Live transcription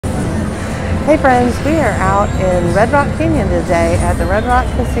Hey friends, we are out in Red Rock Canyon today at the Red Rock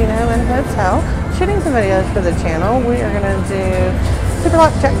Casino and Hotel shooting some videos for the channel. We are going to do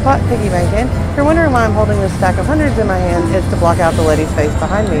Superlock Jackpot Piggy Bankin. If you're wondering why I'm holding this stack of hundreds in my hand, it's to block out the lady's face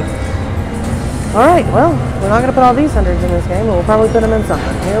behind me. Alright, well, we're not going to put all these hundreds in this game, but we'll probably put them in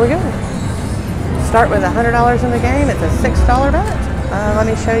something. Here we go. Start with $100 in the game. It's a $6 bet. Let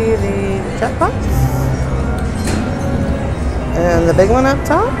me show you the jackpots. And the big one up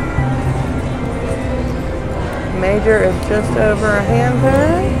top. Major is just over a hand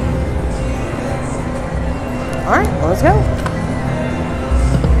peg. Alright, let's go.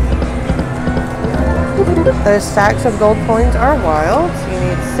 Those stacks of gold coins are wild. You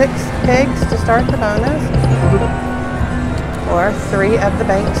need 6 pigs to start the bonus, or 3 of the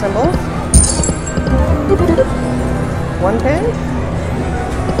bank symbols. 1 pig.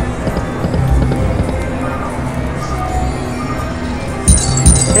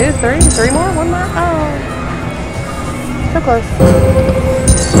 2, 3 more, 1 more. Oh. So close.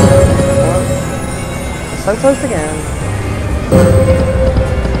 So close again.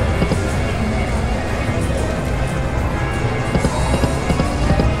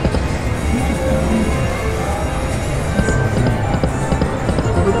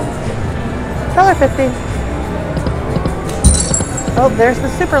 $1.50. Oh, there's the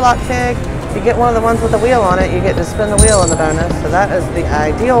Superlock pig. If you get one of the ones with the wheel on it, you get to spin the wheel in the bonus. So that is the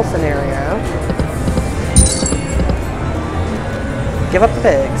ideal scenario. Give up the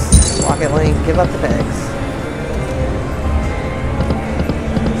pigs. Rocket Link, give up the pigs.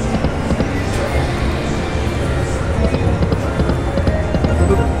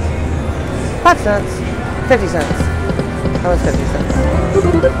 $0.05. 50 cents. That was 50 cents.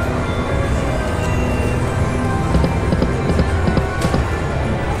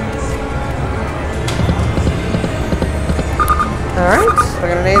 Alright, we're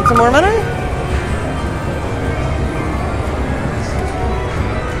gonna need some more money.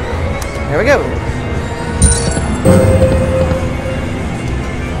 Here we go.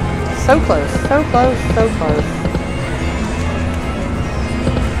 So close, so close, so close.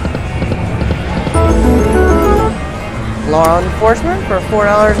 Law enforcement for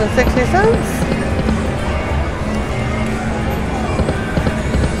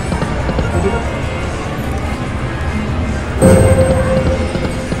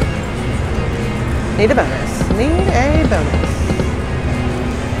Need a bonus. Need a bonus.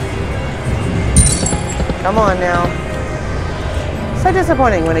 Come on now. So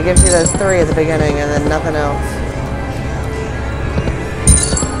disappointing when it gives you those 3 at the beginning and then nothing else.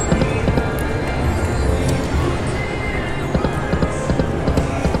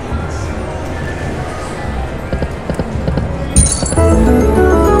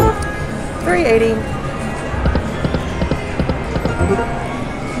 $3.80.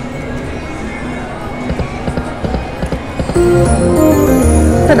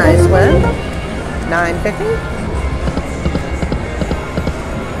 It's a nice win. $9.50.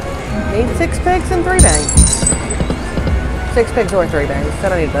 Need 6 pigs and 3 banks. 6 pigs or 3 banks. I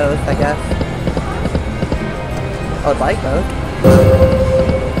don't need both, I guess. I would like both.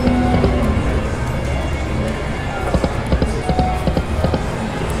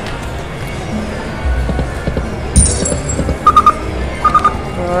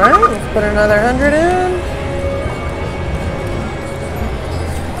 Alright, let's put another 100 in.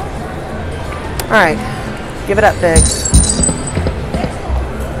 Alright, give it up, pigs.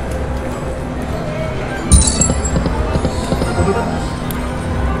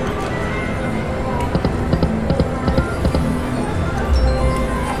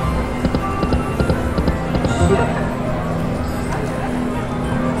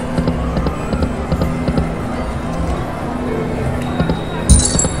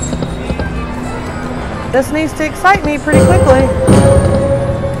 This needs to excite me pretty quickly.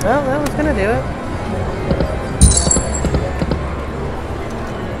 Well, that was gonna do it.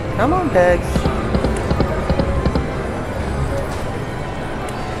 Come on, pigs.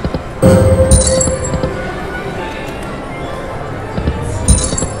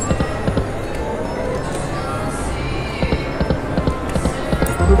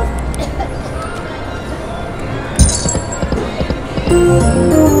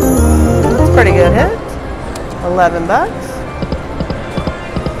 That's a pretty good hit. 11 bucks.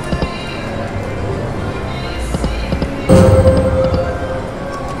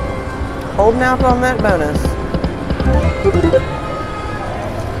 Holding out on that bonus.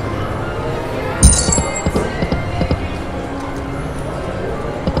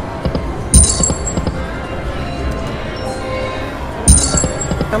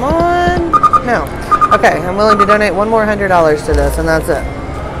 Come on. No. Okay, I'm willing to donate one more $100 to this, and that's it.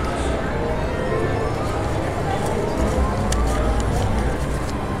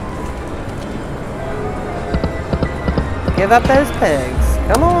 give up those pigs.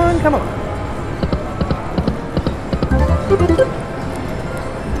 Come on, come on.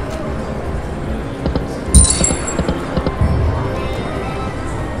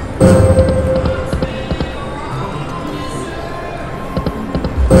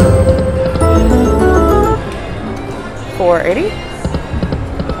 $4.80.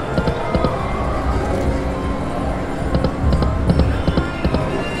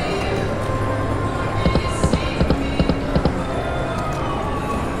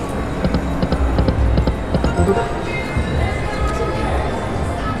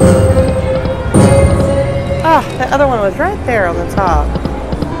 Ah, that other one was right there on the top.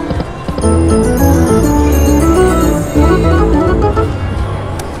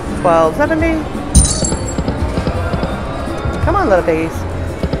 $12.70. Come on, little piggies.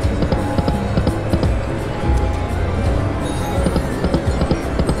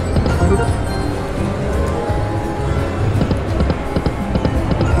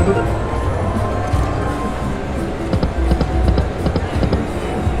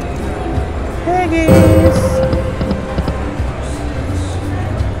 Piggies.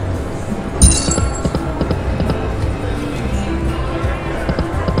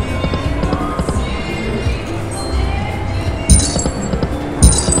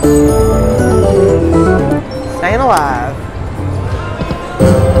 Staying alive.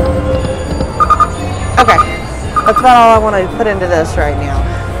 Okay, that's about all I want to put into this right now.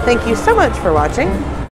 Thank you so much for watching.